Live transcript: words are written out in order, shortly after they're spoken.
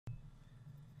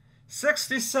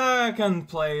62nd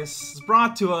place is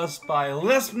brought to us by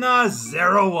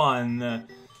Lispna01.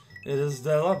 It is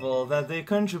the level that they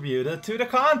contributed to the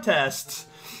contest.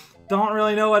 Don't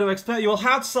really know what to expect. You will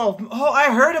have to solve. Oh,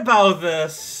 I heard about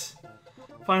this.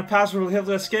 Find a password will help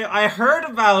to escape. I heard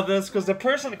about this because the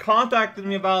person contacted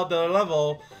me about the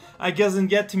level. I guess didn't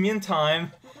get to me in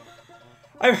time.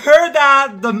 I heard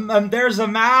that there's a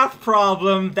math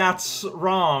problem that's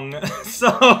wrong.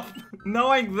 So,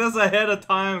 knowing this ahead of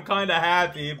time, I'm kind of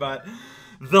happy. But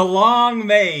the long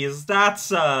maze,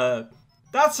 that's a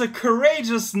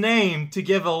courageous name to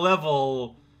give a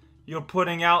level you're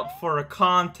putting out for a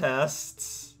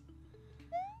contest.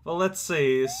 Well, let's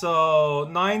see. So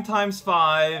 9 times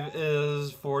 5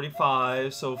 is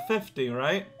 45. So 50,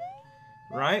 right?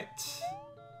 Right?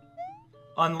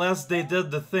 Unless they did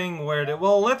the thing where they...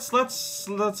 Well, let's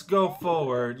go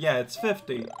forward. Yeah, it's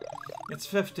 50. It's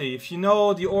 50. If you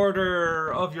know the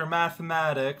order of your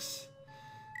mathematics...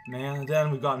 Man,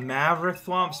 then we've got Maverick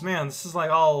Thwomps. Man, this is like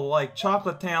all like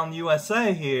Chocolate Town,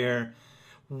 USA here.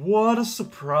 What a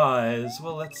surprise.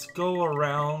 Well, let's go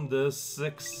around this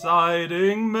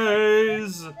exciting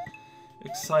maze.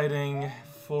 Exciting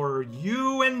for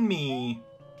you and me.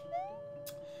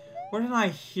 Where did I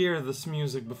hear this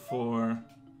music before?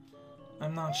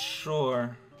 I'm not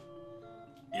sure.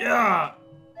 Yeah!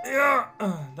 Yeah!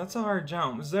 That's a hard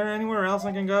jump. Is there anywhere else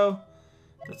I can go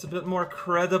that's a bit more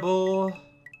credible?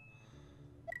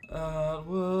 Oh,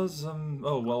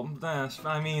 well, that's,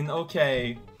 I mean,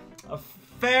 okay.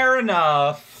 Fair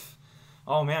enough.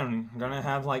 Oh man, I'm gonna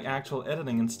have, like, actual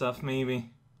editing and stuff, maybe.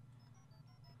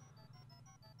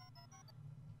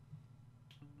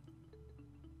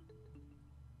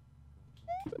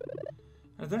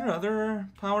 Are there other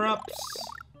power-ups?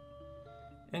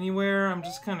 Anywhere? I'm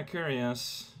just kinda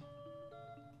curious.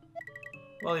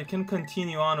 Well, you can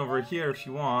continue on over here if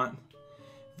you want.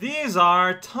 These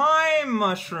are time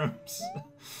mushrooms.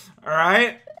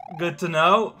 Alright, good to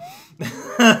know.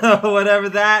 Whatever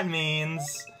that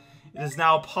means. It is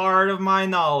now part of my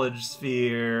knowledge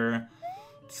sphere.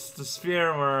 It's the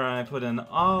sphere where I put in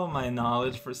all my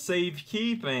knowledge for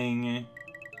safekeeping.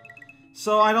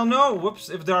 So I don't know, whoops,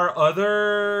 if there are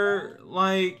other,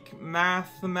 like,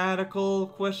 mathematical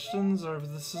questions, or if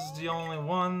this is the only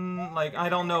one. Like, I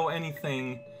don't know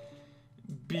anything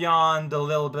beyond a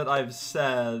little bit I've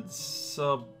said,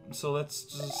 so let's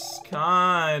just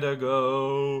kinda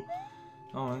go.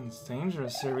 Oh, it's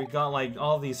dangerous here. We got like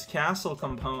all these castle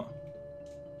components.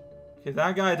 Okay,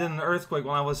 that guy did an earthquake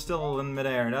when I was still in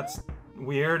midair. That's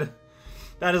weird.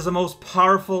 That is the most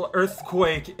powerful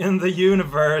earthquake in the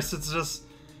universe. It's just,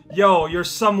 yo, you're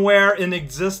somewhere in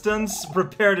existence.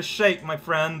 Prepare to shake, my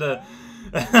friend.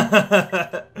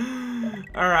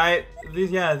 Alright,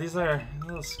 these are a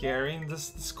little scary.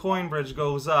 This coin bridge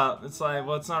goes up. It's like,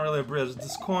 well, it's not really a bridge.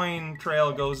 This coin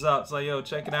trail goes up. It's like, yo,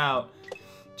 check it out.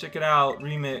 Check it out.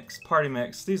 Remix, party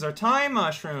mix. These are time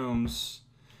mushrooms.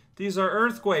 These are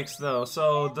earthquakes, though.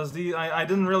 So, does the... I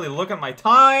didn't really look at my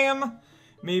time.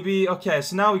 Maybe... Okay,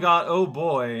 so now we got... Oh,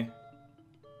 boy.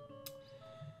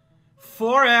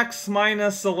 4x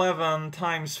minus 11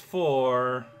 times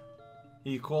 4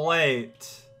 equal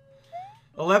 8.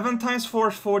 11 times 4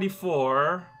 is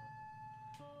 44.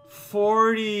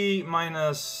 40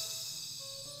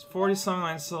 minus... 40 something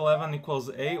minus 11 equals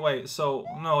 8. Wait, so...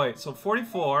 No, wait. So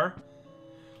 44.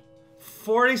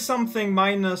 40 something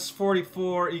minus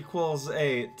 44 equals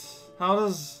 8. How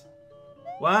does...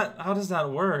 What? How does that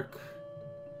work?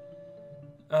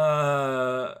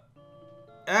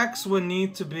 X would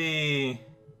need to be...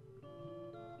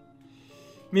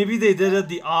 Maybe they did it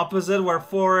the opposite, where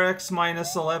 4x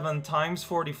minus 11 times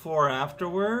 44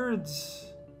 afterwards?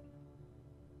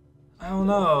 I don't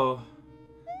know.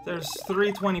 There's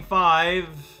 325.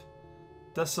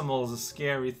 Decimals is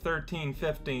scary. 13,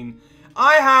 15.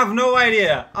 I have no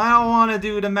idea! I don't want to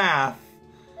do the math.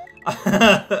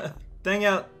 Dang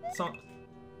it.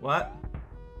 What?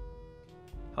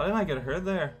 How did I get hurt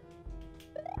there?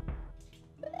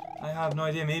 I have no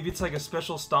idea. Maybe it's like a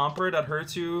special stomper that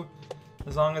hurts you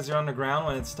as long as you're on the ground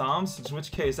when it stomps, in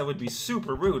which case that would be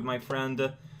super rude, my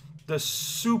friend. The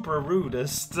super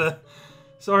rudest.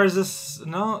 So is this...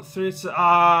 No, 3...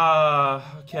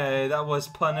 Ah, okay, that was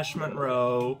Punishment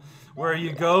Row, where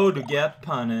you go to get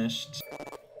punished.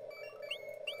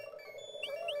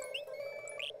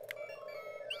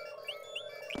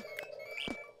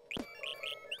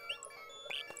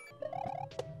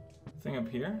 Thing up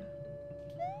here?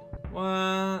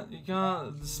 What? You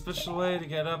got the special way to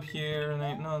get up here and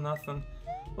ain't no nothing.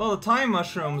 Well, the time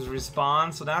mushrooms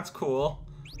respawn, so that's cool.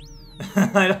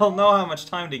 I don't know how much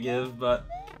time to give, but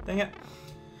dang it.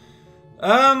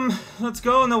 Let's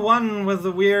go in the one with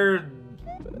the weird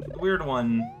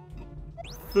one.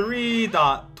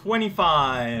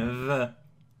 3.25.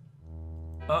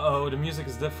 Uh-oh, the music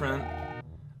is different.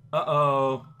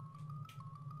 Uh-oh.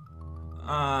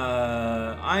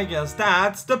 I guess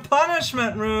that's the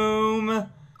punishment room.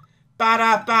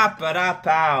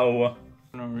 Ba-da-ba-ba-da-pow.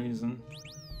 For no reason.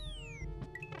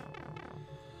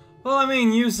 Well, I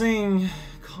mean, using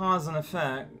cause and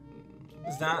effect.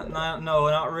 Is that not? No,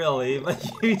 not really. But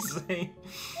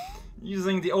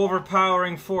using the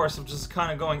overpowering force of just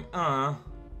kind of going,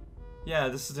 yeah,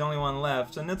 this is the only one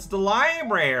left, and it's the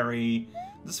library.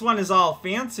 This one is all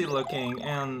fancy looking,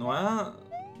 and well,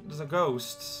 there's a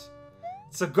ghost.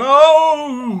 It's a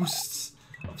ghost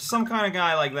of some kind of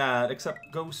guy like that,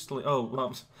 except ghostly. Oh,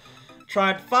 well,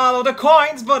 tried to follow the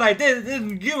coins, but I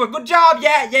didn't do a good job.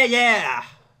 Yeah, yeah, yeah.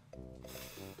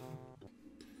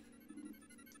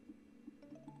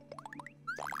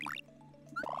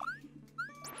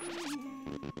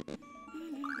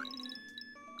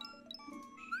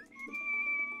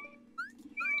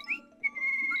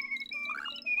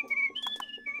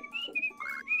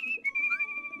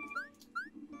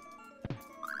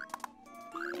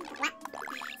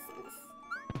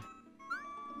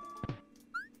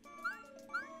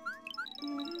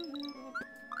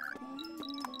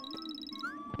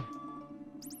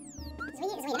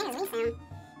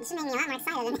 This should make me a lot more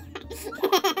excited than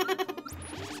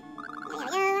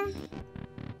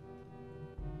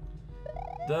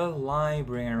The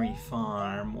library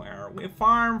farm, where we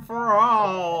farm for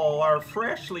all our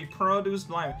freshly produced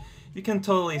library. You can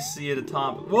totally see at the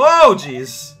top. Whoa,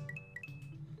 jeez!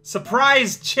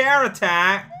 Surprise chair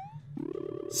attack!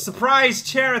 Surprise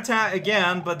chair attack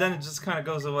again, but then it just kind of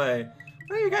goes away.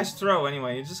 What do you guys throw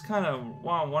anyway? You just kind of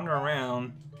wander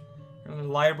around. You're a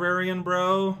librarian,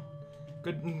 bro.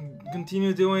 Good,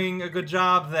 continue doing a good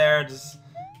job there. Just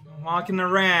walking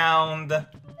around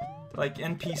like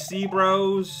NPC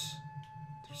bros.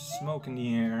 There's smoke in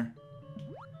the air.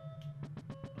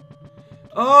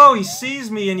 Oh, he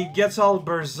sees me and he gets all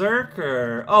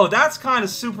berserker. Oh, that's kind of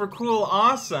super cool,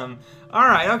 awesome.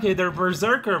 Alright, okay, they're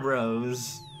berserker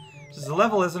bros. Just the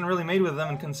level isn't really made with them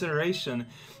in consideration.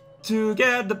 To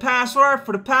get the password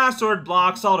for the password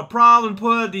block, solve the problem,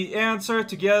 put the answer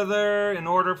together in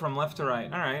order from left to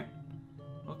right. Alright.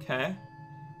 Okay.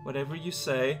 Whatever you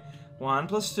say. 1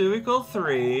 plus 2 equals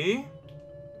 3.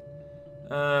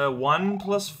 1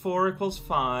 plus 4 equals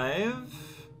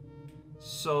 5.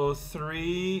 So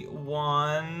 3,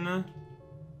 1...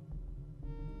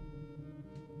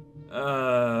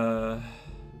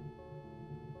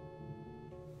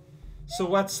 So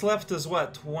what's left is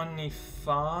what,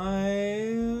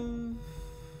 25?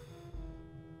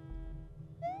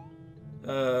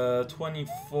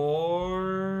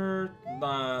 24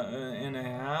 and a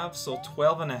half, so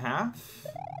 12 and a half.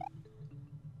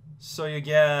 So you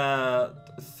get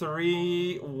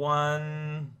 3,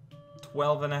 1,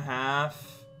 12 and a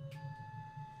half.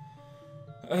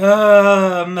 I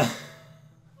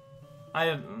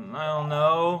don't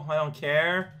know. I don't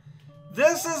care.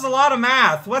 This is a lot of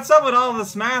math. What's up with all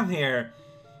this math here?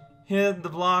 Hit the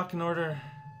block in order...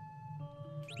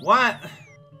 What?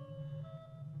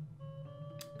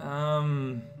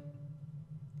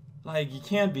 Like, you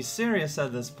can't be serious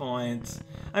at this point.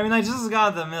 I mean, I just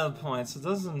got the midpoint, so it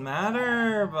doesn't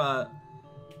matter, but...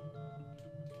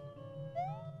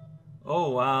 Oh,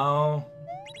 wow.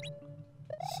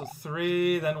 So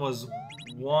 3, then was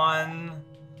 1,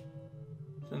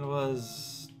 then was...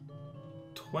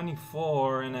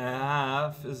 24 and a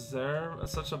half. Is there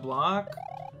such a block?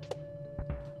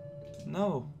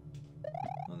 No.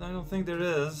 Well, I don't think there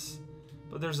is.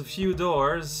 But there's a few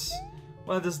doors.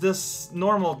 What does this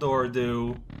normal door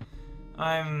do?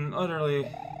 I'm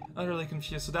utterly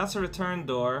confused. So that's a return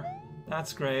door.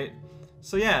 That's great.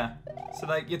 So yeah. So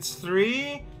like it's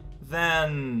 3,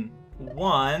 then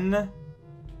 1.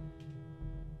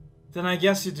 Then I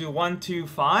guess you do 1, 2,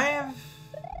 5?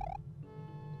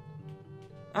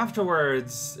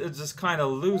 Afterwards, it just kind of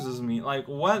loses me. Like,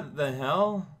 what the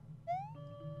hell?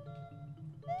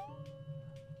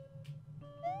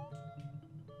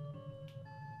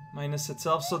 Minus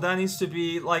itself. So that needs to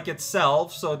be like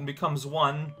itself, so it becomes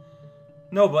 1.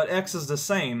 No, but X is the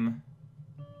same.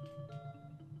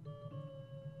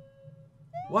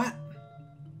 What?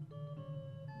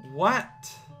 What?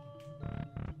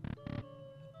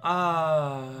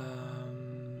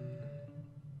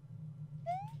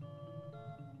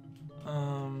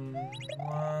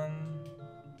 1,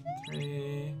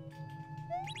 3,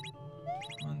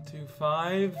 1, 2,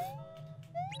 5.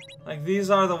 Like, these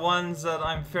are the ones that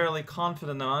I'm fairly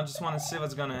confident on. I just want to see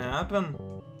what's gonna happen.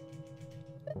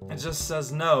 I just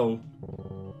says no.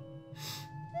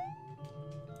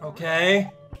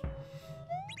 Okay.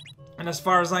 And as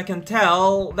far as I can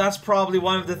tell, that's probably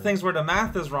one of the things where the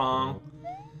math is wrong.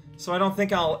 So I don't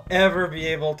think I'll ever be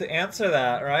able to answer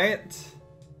that, right?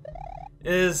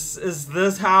 Is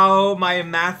this how my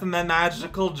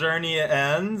magical journey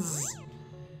ends?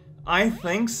 I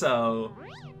think so.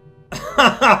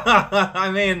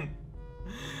 I mean,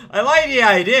 I like the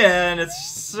idea, and it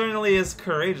certainly is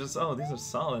courageous. Oh, these are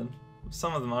solid.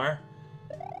 Some of them are.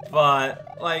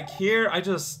 But, like, here, I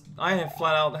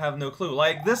flat out have no clue.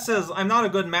 Like, this is, I'm not a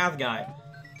good math guy.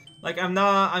 Like, I'm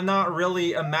not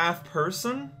really a math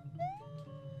person.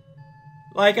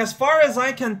 Like, as far as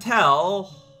I can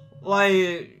tell,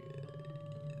 like,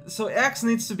 so x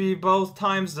needs to be both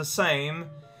times the same.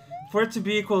 For it to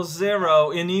be equal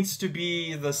 0, it needs to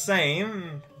be the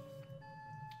same.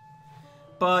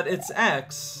 But it's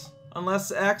x.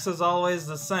 Unless x is always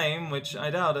the same, which I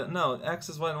doubt it. No, x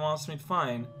is what it wants me to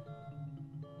find.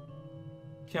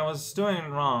 Okay, I was doing it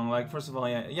wrong. Like, first of all,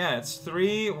 yeah, it's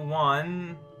 3,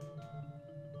 1.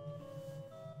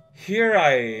 Here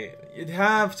it'd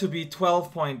have to be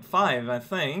 12.5, I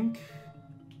think.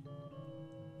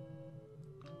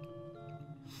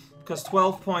 Because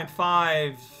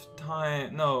 12.5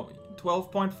 times... No,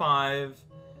 12.5...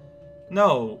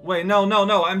 No, wait,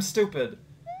 no, I'm stupid.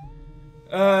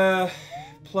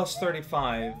 Plus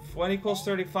 35. What equals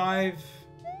 35?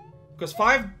 Because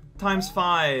 5 times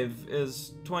 5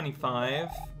 is 25.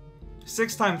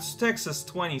 6 times 6 is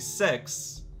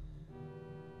 26.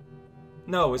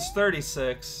 No, it's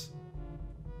 36.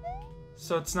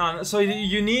 So it's not... So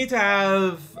you need to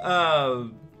have a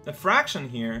fraction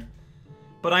here.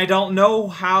 But I don't know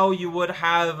how you would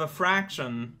have a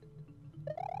fraction.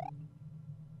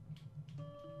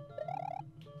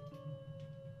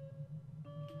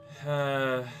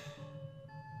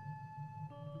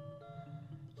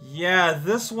 Yeah,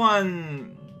 this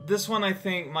one I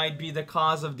think might be the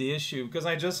cause of the issue, because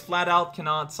I just flat out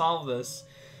cannot solve this.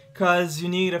 Because you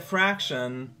need a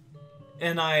fraction,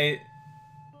 and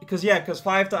because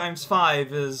 5 times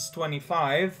 5 is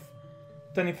 25.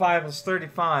 25 plus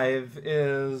 35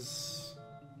 is...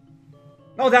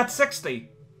 No, that's 60!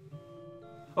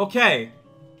 Okay.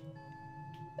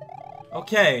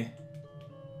 Okay.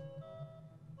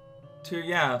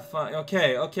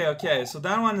 Okay. So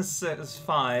that one is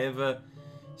 5.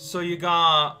 So you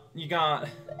got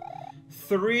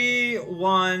 3,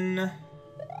 1...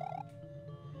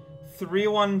 3,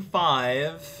 1,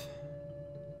 5.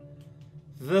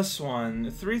 This one.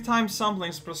 3 times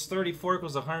something plus 34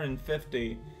 equals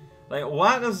 150. Like,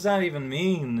 what does that even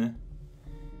mean?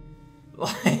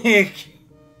 Like...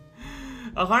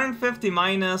 150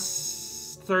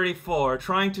 minus 34.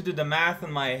 Trying to do the math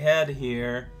in my head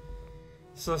here.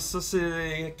 So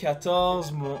c'est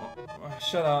 14 moins...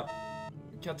 Shut up.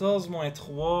 14 moins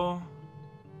 3...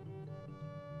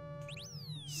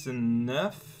 C'est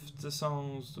 9. 10,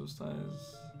 11, 12,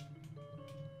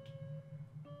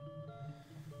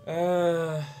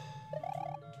 13...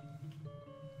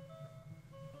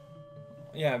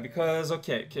 Yeah, because,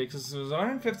 okay, because it was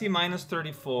 150 minus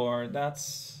 34,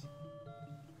 that's...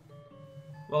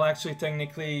 Well, actually,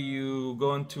 technically, you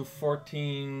go into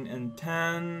 14 and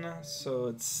 10, so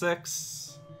it's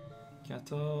 6. 14,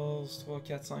 3, 4,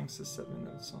 5, 6, 7,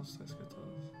 9, 10,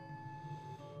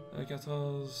 11,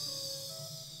 12,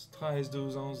 14, 13,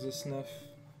 12, 11,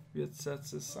 8, 7,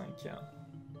 6, 5,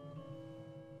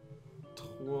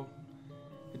 4.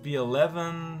 It'd be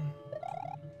 11,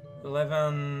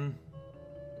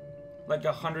 like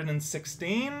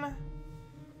 116?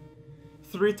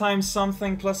 3 times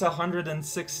something plus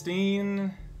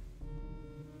 116.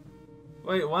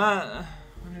 Wait, what?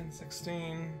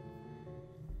 116.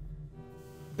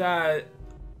 That,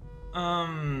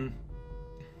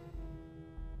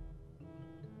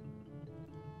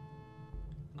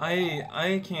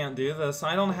 I can't do this.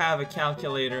 I don't have a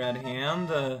calculator at hand.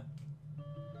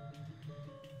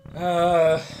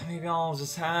 Maybe I'll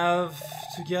just have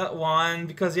to get one,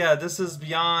 because yeah, this is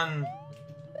beyond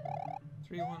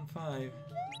 315.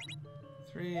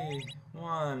 3,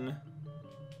 1,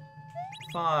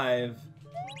 5,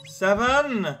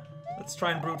 7. Let's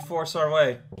try and brute force our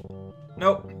way.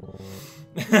 Nope.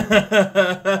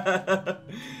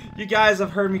 You guys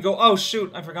have heard me go, oh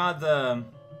shoot, I forgot the...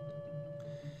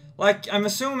 Like, I'm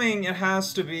assuming it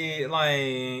has to be,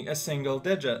 like, a single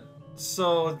digit.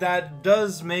 So that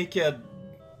does make it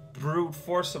brute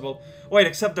forcible. Wait,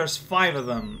 except there's 5 of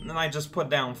them, and I just put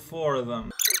down 4 of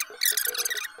them.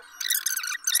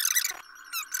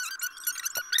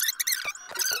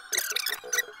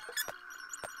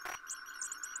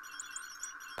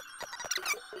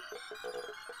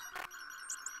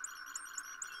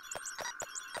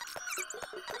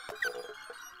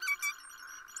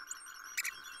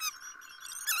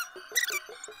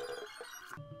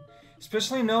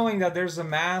 Especially knowing that there's a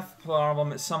math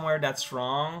problem somewhere that's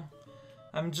wrong.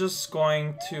 I'm just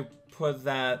going to put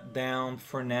that down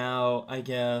for now, I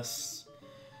guess.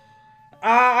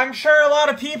 I'm sure a lot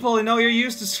of people, you know, you're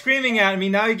used to screaming at me.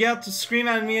 Now you get to scream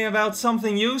at me about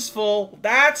something useful.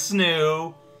 That's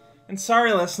new. And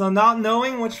sorry, listener, not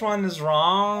knowing which one is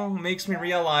wrong makes me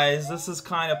realize this is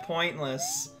kind of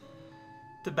pointless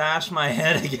to bash my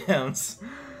head against.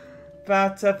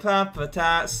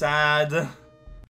 Ba-ta-pa-pa-ta, sad.